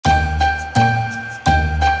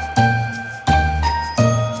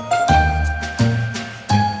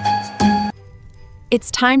It's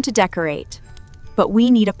time to decorate, but we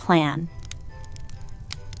need a plan.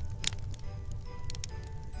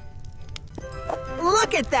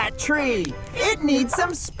 Look at that tree! It needs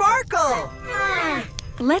some sparkle!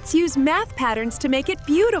 Let's use math patterns to make it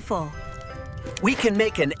beautiful. We can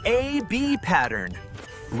make an A-B pattern.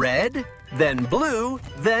 Red, then blue,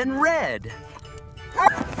 then red.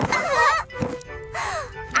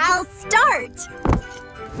 I'll start.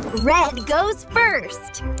 Red goes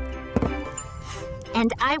first.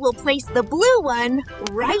 And I will place the blue one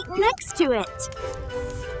right next to it.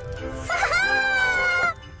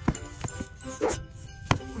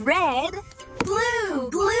 Red, blue,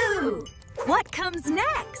 blue. What comes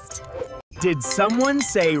next? Did someone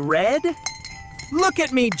say red? Look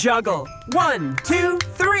at me juggle. 1, 2,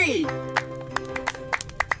 3.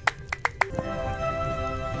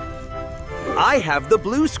 I have the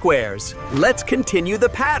blue squares. Let's continue the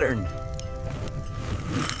pattern.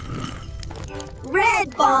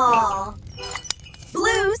 Red ball.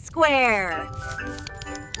 Blue square.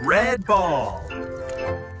 Red ball.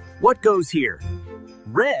 What goes here?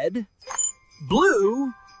 Red,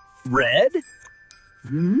 blue, red.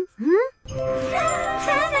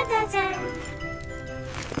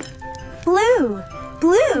 Blue.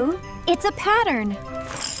 Blue? It's a pattern.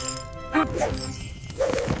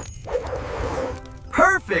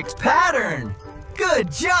 Perfect pattern!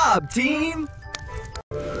 Good job, team!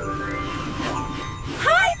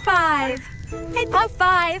 High five! Above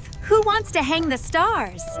 5, who wants to hang the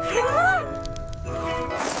stars?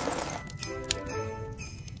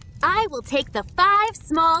 I will take the 5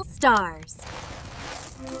 small stars.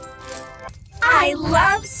 I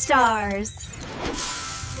love stars.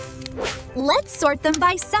 Let's sort them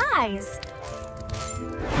by size.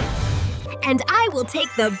 And I will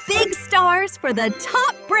take the big stars for the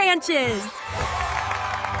top branches.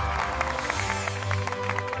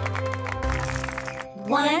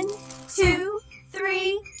 1, 2,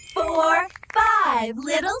 3, 4, 5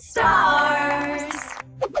 little stars.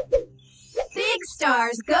 Big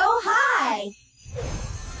stars go high.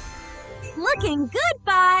 Looking good,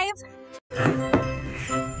 5.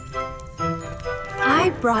 I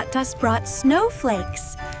brought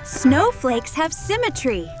snowflakes. Snowflakes have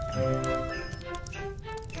symmetry.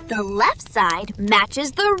 The left side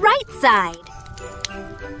matches the right side.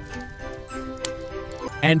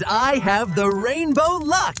 And I have the rainbow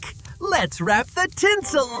luck. Let's wrap the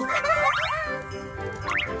tinsel.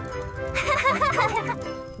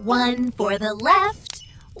 1 for the left,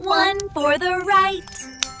 1 for the right.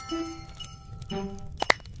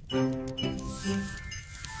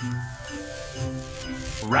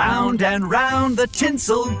 Round and round the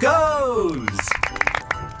tinsel goes.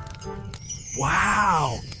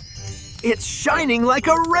 Wow! It's shining like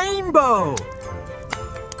a rainbow!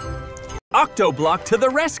 Octoblock to the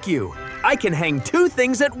rescue! I can hang 2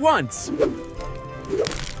 things at once.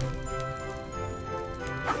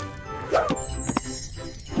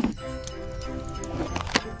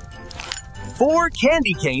 Four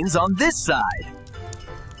candy canes on this side.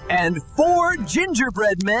 And 4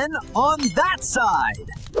 gingerbread men on that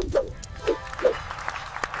side.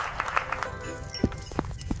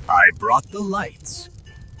 I brought the lights,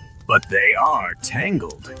 but they are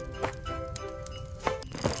tangled.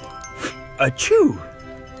 Achoo!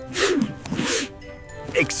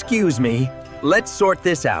 Excuse me, let's sort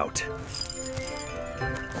this out.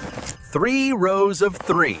 3 rows of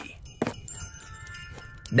 3.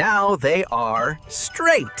 Now they are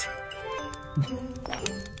straight.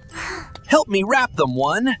 Help me wrap them,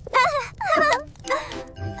 one.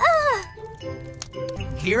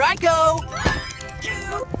 Here I go.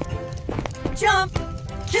 2, jump,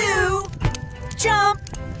 2, jump,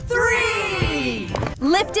 3.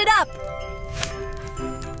 Lift it up.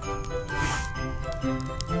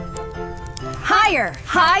 Higher.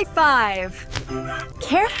 High 5.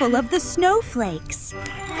 Careful of the snowflakes.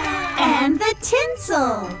 And the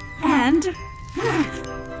tinsel. And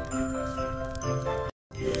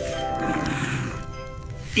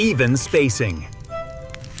even spacing.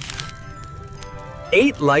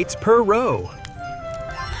 8 lights per row.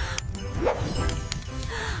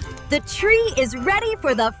 The tree is ready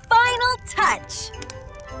for the final touch.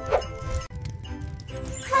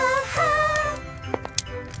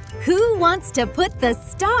 Who wants to put the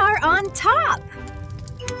star on top?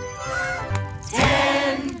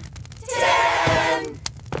 10, 10,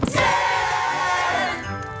 10.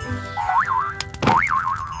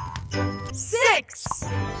 6.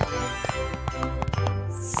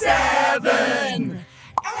 7,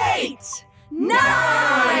 8.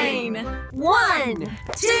 9. 1,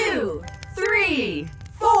 2, 3,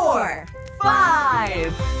 4,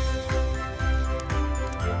 5.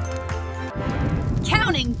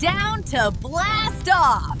 counting down to blast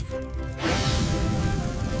off.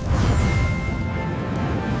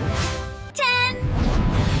 10.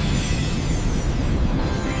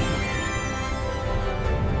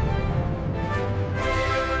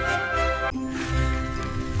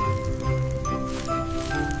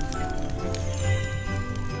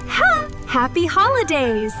 Ha! Happy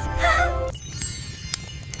holidays!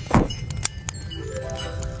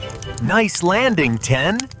 Nice landing,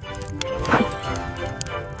 10.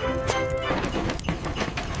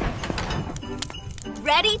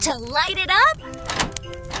 Ready to light it up?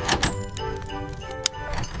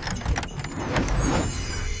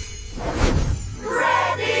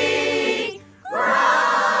 Ready! Roll!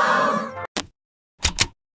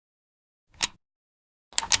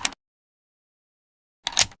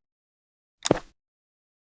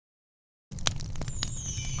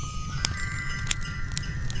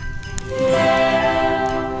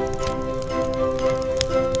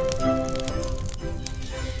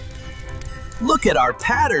 Look at our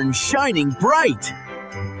pattern shining bright.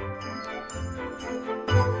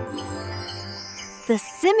 The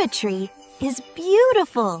symmetry is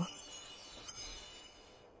beautiful.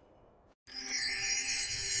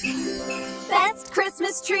 Best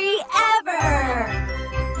Christmas tree ever!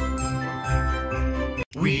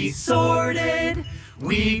 We sorted,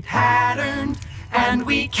 we patterned, and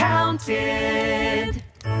we counted.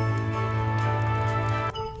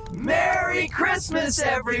 Merry Christmas,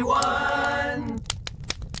 everyone!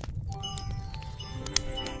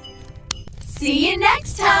 See you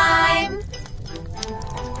next time!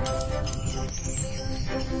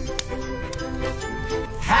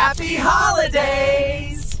 Happy holidays!